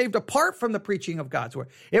people are saved apart from the preaching of God's Word.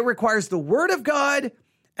 It requires the Word of God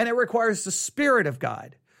and it requires the Spirit of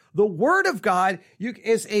God. The Word of God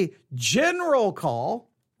is a general call,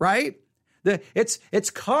 right? It's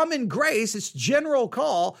common grace, it's general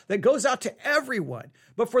call that goes out to everyone.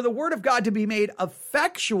 But for the Word of God to be made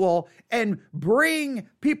effectual and bring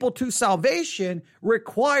people to salvation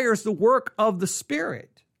requires the work of the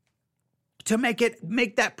Spirit to make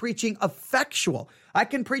that preaching effectual. I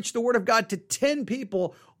can preach the Word of God to 10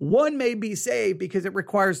 people. One may be saved because it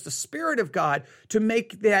requires the Spirit of God to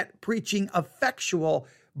make that preaching effectual,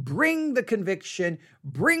 bring the conviction,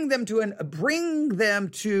 bring them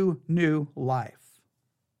to new life.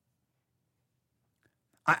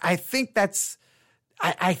 I think it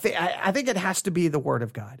has to be the Word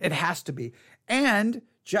of God. It has to be. And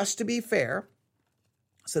just to be fair,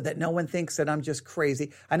 so that no one thinks that I'm just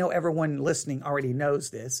crazy. I know everyone listening already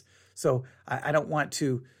knows this, so I don't want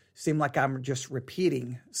to seem like I'm just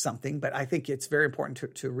repeating something, but I think it's very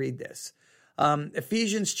important to read this.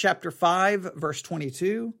 Ephesians chapter 5, verse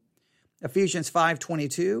 22. Ephesians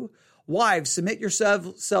 5:22. Wives, submit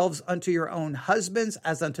yourselves unto your own husbands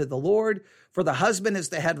as unto the Lord. For the husband is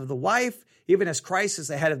the head of the wife, even as Christ is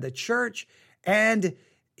the head of the church, and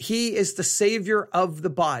he is the Savior of the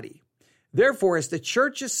body. Therefore, as the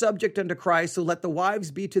church is subject unto Christ, so let the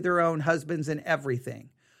wives be to their own husbands in everything.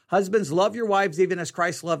 Husbands, love your wives even as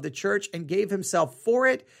Christ loved the church and gave himself for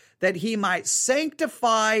it, that he might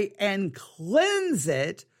sanctify and cleanse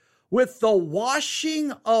it with the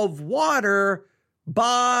washing of water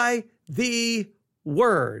by the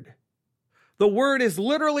word. The word is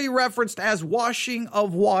literally referenced as washing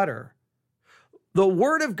of water. The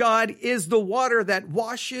Word of God is the water that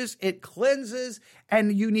washes, it cleanses,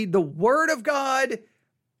 and you need the Word of God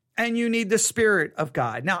and you need the Spirit of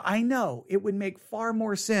God. Now, I know it would make far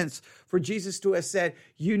more sense for Jesus to have said,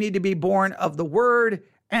 you need to be born of the Word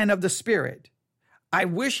and of the Spirit. I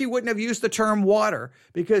wish he wouldn't have used the term water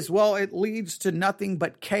because, well, it leads to nothing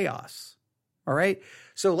but chaos. All right?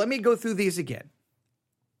 So let me go through these again,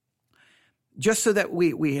 just so that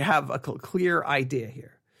we have a clear idea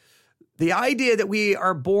here. The idea that we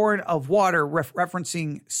are born of water,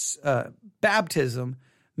 referencing baptism,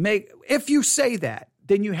 if you say that,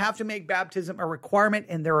 then you have to make baptism a requirement,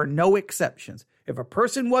 and there are no exceptions. If a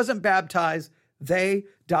person wasn't baptized, they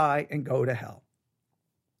die and go to hell.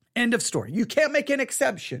 End of story. You can't make an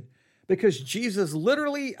exception because Jesus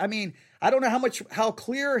literally, I don't know how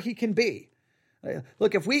clear he can be.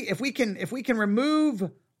 Look, if we can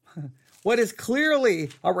remove what is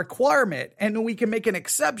clearly a requirement and we can make an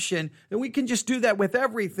exception, then we can just do that with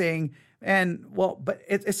everything. And well, but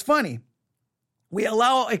it's funny. We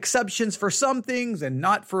allow exceptions for some things and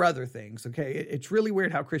not for other things. Okay, it's really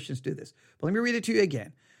weird how Christians do this. But let me read it to you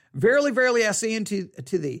again. Verily, verily, I say unto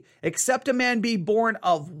thee, except a man be born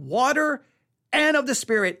of water and of the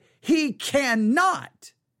Spirit, he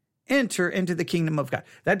cannot enter into the kingdom of God.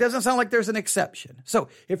 That doesn't sound like there's an exception. So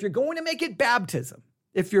if you're going to make it baptism,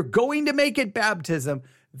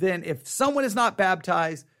 then if someone is not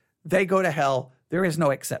baptized, they go to hell. There is no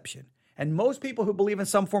exception. And most people who believe in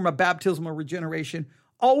some form of baptism or regeneration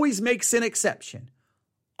always makes an exception.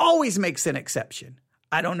 Always makes an exception.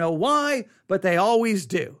 I don't know why, but they always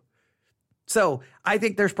do. So I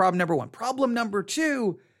think there's problem number one. Problem number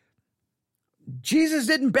two, Jesus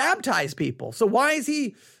didn't baptize people. So why is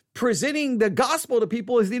he presenting the gospel to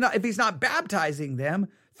people if he's not baptizing them?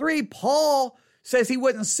 3, Paul says he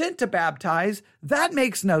wasn't sent to baptize. That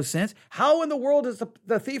makes no sense. How in the world is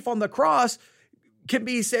the thief on the cross can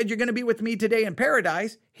be said, you're going to be with me today in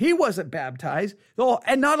paradise? He wasn't baptized.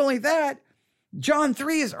 And not only that, John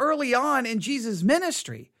 3 is early on in Jesus'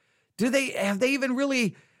 ministry. Have they even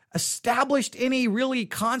really established any really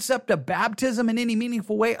concept of baptism in any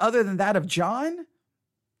meaningful way other than that of John?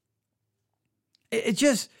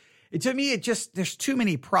 There's too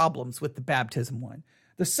many problems with the baptism one.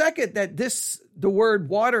 The second, that the word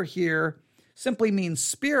water here simply means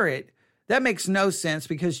spirit, that makes no sense,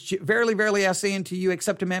 because verily, verily, I say unto you,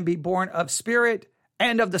 except a man be born of spirit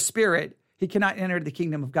and of the Spirit, he cannot enter the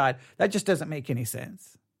kingdom of God. That just doesn't make any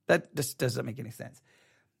sense. That just doesn't make any sense.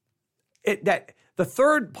 The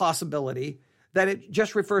third possibility, that it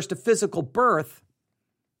just refers to physical birth,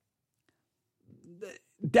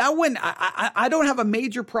 that one, I don't have a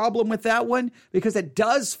major problem with that one, because it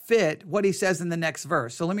does fit what he says in the next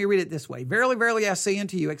verse. So let me read it this way. Verily, verily, I say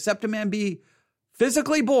unto you, except a man be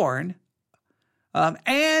physically born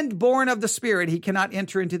and born of the Spirit, he cannot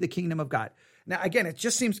enter into the kingdom of God. Now, again, it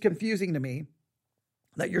just seems confusing to me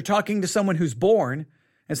that you're talking to someone who's born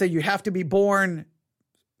and say you have to be born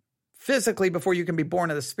physically before you can be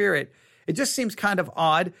born of the Spirit. It just seems kind of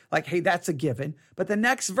odd, like, hey, that's a given. But the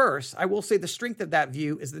next verse, I will say the strength of that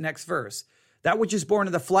view is the next verse. That which is born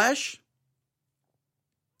of the flesh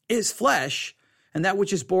is flesh, and that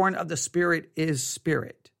which is born of the Spirit is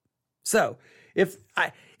spirit. So if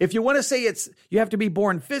you want to say you have to be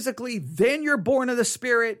born physically, then you're born of the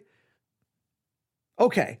Spirit,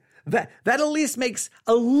 okay, that at least makes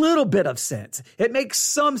a little bit of sense. It makes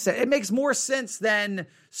some sense. It makes more sense than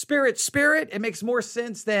spirit. It makes more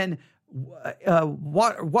sense than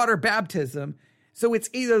water baptism. So it's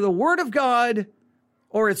either the word of God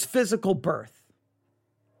or it's physical birth.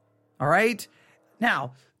 All right.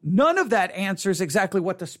 Now, none of that answers exactly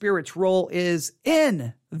what the Spirit's role is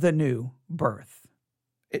in the new birth.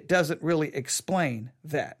 It doesn't really explain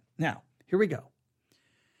that. Now, here we go.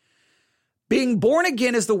 Being born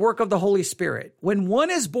again is the work of the Holy Spirit. When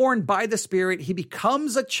one is born by the Spirit, he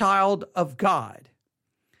becomes a child of God.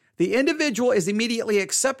 The individual is immediately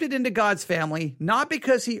accepted into God's family, not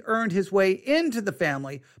because he earned his way into the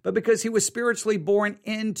family, but because he was spiritually born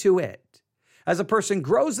into it. As a person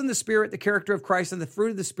grows in the Spirit, the character of Christ and the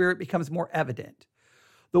fruit of the Spirit becomes more evident.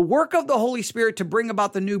 The work of the Holy Spirit to bring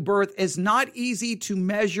about the new birth is not easy to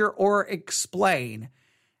measure or explain.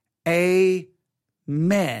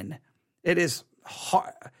 Amen. It is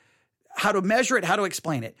hard. How to measure it, how to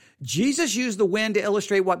explain it. Jesus used the wind to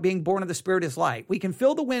illustrate what being born of the Spirit is like. We can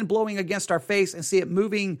feel the wind blowing against our face and see it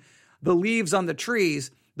moving the leaves on the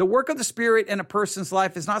trees. The work of the Spirit in a person's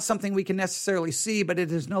life is not something we can necessarily see, but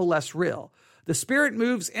it is no less real. The Spirit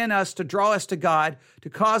moves in us to draw us to God,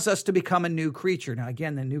 to cause us to become a new creature. Now,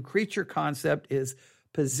 again, the new creature concept is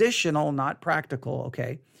positional, not practical,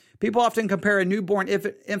 okay? People often compare a newborn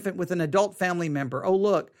infant with an adult family member. Oh,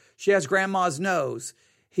 look, she has grandma's nose.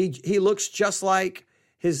 He looks just like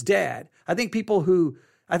his dad. I think people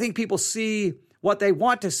see what they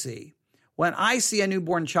want to see. When I see a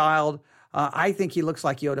newborn child, I think he looks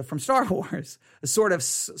like Yoda from Star Wars, sort of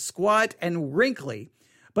squat and wrinkly.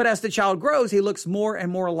 But as the child grows, he looks more and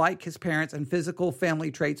more like his parents, and physical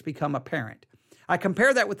family traits become apparent. I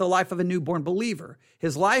compare that with the life of a newborn believer.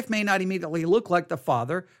 His life may not immediately look like the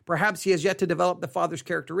Father. Perhaps he has yet to develop the Father's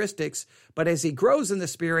characteristics, but as he grows in the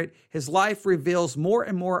Spirit, his life reveals more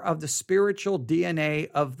and more of the spiritual DNA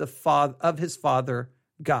of his Father,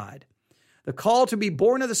 God. The call to be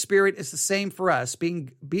born of the Spirit is the same for us.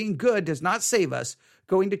 Being good does not save us.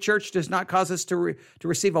 Going to church does not cause us to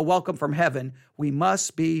receive a welcome from heaven. We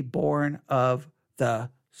must be born of the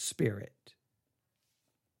Spirit.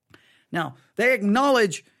 Now, they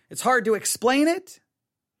acknowledge it's hard to explain it.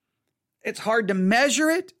 It's hard to measure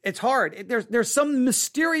it. It's hard. There's some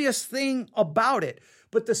mysterious thing about it,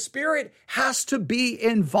 but the Spirit has to be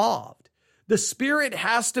involved. The Spirit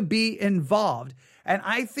has to be involved. And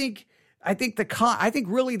I think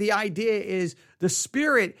really the idea is the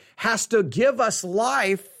Spirit has to give us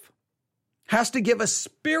life, has to give us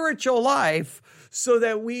spiritual life so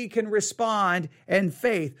that we can respond in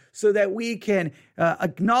faith, so that we can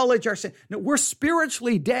acknowledge our sin. No, we're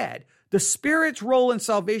spiritually dead. The Spirit's role in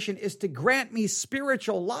salvation is to grant me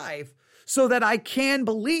spiritual life so that I can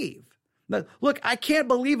believe. Look, I can't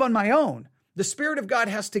believe on my own. The Spirit of God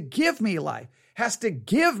has to give me life, has to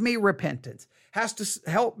give me repentance, has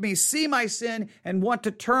to help me see my sin and want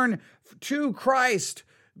to turn to Christ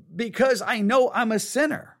because I know I'm a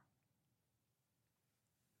sinner.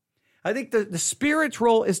 I think the Spirit's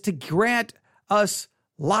role is to grant us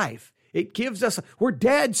life. It gives us, we're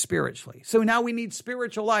dead spiritually. So now we need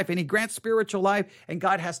spiritual life, and he grants spiritual life, and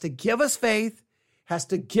God has to give us faith, has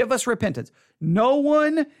to give us repentance. No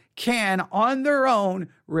one can on their own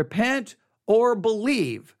repent or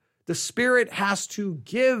believe. The Spirit has to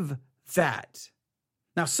give that.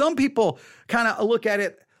 Now, some people kind of look at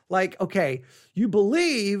it like, okay, you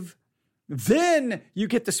believe, then you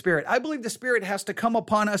get the Spirit. I believe the Spirit has to come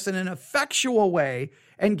upon us in an effectual way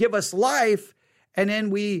and give us life, and then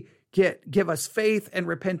we give us faith and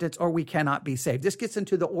repentance, or we cannot be saved. This gets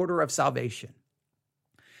into the order of salvation.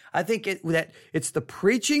 I think that it's the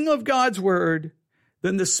preaching of God's word,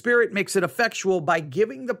 then the Spirit makes it effectual by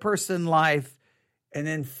giving the person life, and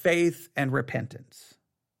then faith and repentance.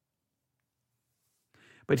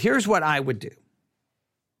 But here's what I would do.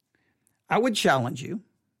 I would challenge you,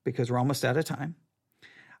 because we're almost out of time.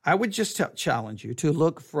 I would just challenge you to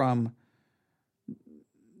look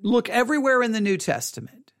everywhere in the New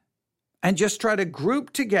Testament and just try to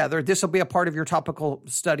group together. This will be a part of your topical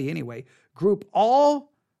study anyway. Group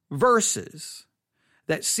all verses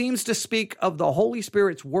that seems to speak of the Holy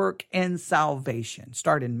Spirit's work in salvation.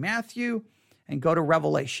 Start in Matthew and go to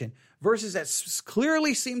Revelation. Verses that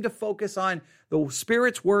clearly seem to focus on the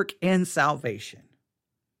Spirit's work in salvation.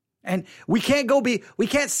 And we can't go beyond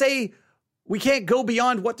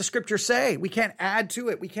what the scriptures say. We can't add to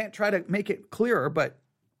it. We can't try to make it clearer, but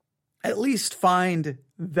at least find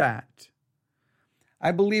that.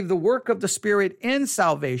 I believe the work of the Spirit in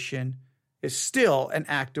salvation is still an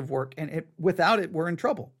active work, and without it, we're in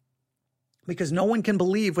trouble. Because no one can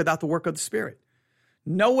believe without the work of the Spirit.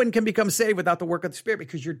 No one can become saved without the work of the Spirit,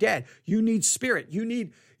 because you're dead. You need Spirit. You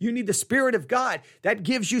need the Spirit of God. That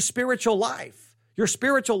gives you spiritual life. Your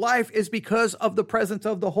spiritual life is because of the presence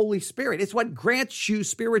of the Holy Spirit. It's what grants you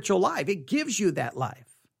spiritual life. It gives you that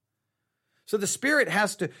life. So the Spirit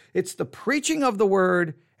it's the preaching of the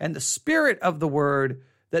word and the Spirit of the word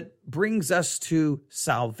that brings us to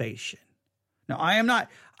salvation. Now,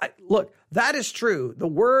 look, that is true. The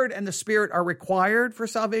word and the Spirit are required for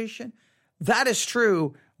salvation. That is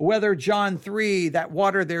true whether John 3, that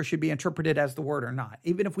water there should be interpreted as the word or not.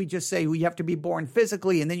 Even if we just say you have to be born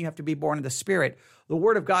physically and then you have to be born of the Spirit, the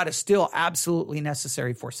word of God is still absolutely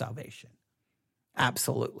necessary for salvation.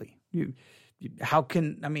 Absolutely. They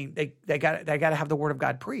got to have the word of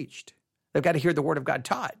God preached. They've got to hear the word of God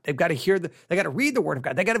taught. They got to read the word of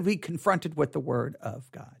God. They got to be confronted with the word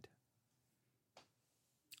of God.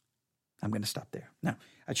 I'm going to stop there. Now,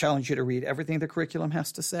 I challenge you to read everything the curriculum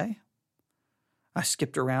has to say. I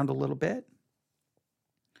skipped around a little bit.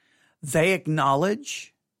 They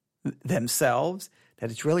acknowledge themselves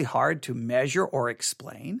that it's really hard to measure or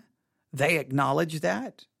explain. They acknowledge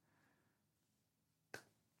that.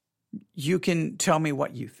 You can tell me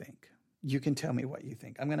what you think.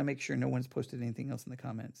 I'm going to make sure no one's posted anything else in the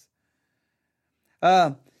comments.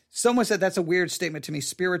 Someone said that's a weird statement to me,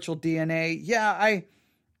 spiritual DNA. Yeah,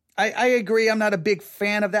 I agree. I'm not a big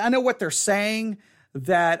fan of that. I know what they're saying,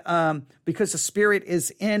 that because the Spirit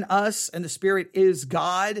is in us and the Spirit is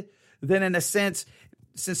God, then in a sense,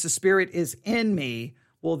 since the Spirit is in me,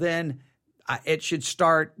 well, then it should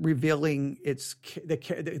start revealing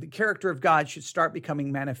the character of God should start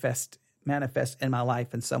becoming manifest in my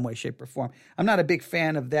life in some way, shape, or form. I'm not a big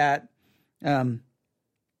fan of that. Or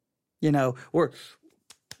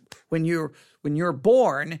when you're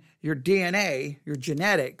born, your DNA, your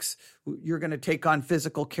genetics, you're going to take on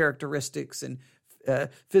physical characteristics and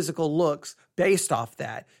physical looks based off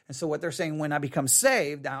that. And so what they're saying, when I become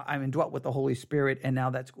saved, now I'm indwelt with the Holy Spirit, and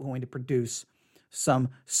now that's going to produce some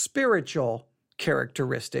spiritual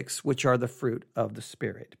characteristics, which are the fruit of the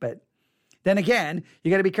Spirit. But then again,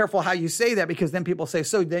 you got to be careful how you say that, because then people say,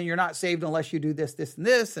 so then you're not saved unless you do this, this, and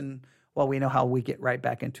this. And well, we know how we get right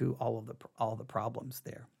back into all the problems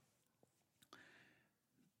there.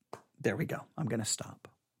 There we go. I'm going to stop.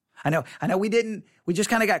 I know we just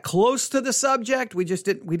kind of got close to the subject. We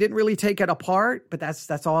didn't really take it apart, but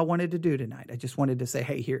that's all I wanted to do tonight. I just wanted to say,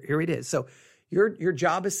 hey, here it is. So your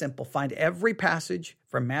job is simple. Find every passage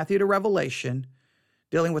from Matthew to Revelation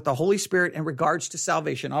dealing with the Holy Spirit in regards to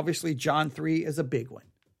salvation. Obviously, John 3 is a big one.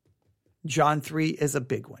 John 3 is a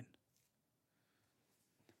big one.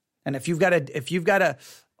 And if you've got a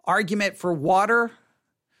argument for water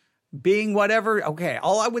being whatever, okay,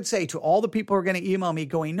 all I would say to all the people who are going to email me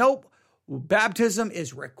going, nope, baptism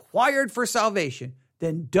is required for salvation,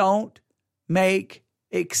 then don't make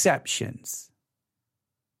exceptions.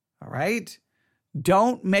 All right?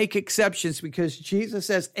 Don't make exceptions, because Jesus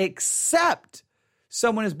says, except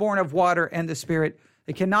someone is born of water and the Spirit,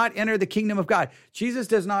 they cannot enter the kingdom of God. Jesus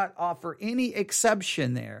does not offer any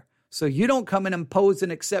exception there. So you don't come and impose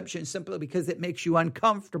an exception simply because it makes you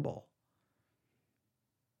uncomfortable.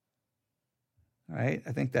 All right.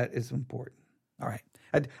 I think that is important. All right.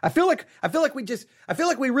 I feel like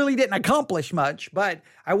we really didn't accomplish much, but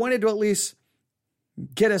I wanted to at least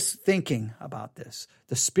get us thinking about this.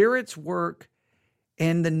 The Spirit's work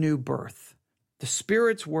in the new birth. The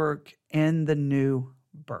Spirit's work in the new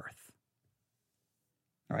birth.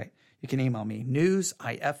 All right. You can email me,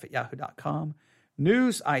 newsif@yahoo.com.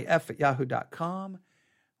 newsif@yahoo.com.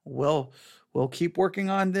 We'll keep working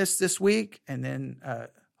on this week, and then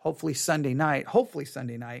hopefully Sunday night,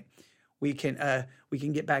 we can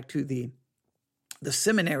get back to the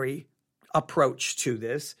seminary approach to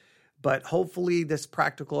this. But hopefully this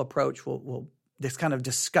practical approach this kind of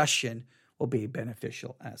discussion will be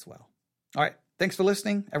beneficial as well. All right. Thanks for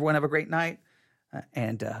listening. Everyone have a great night.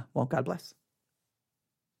 And God bless.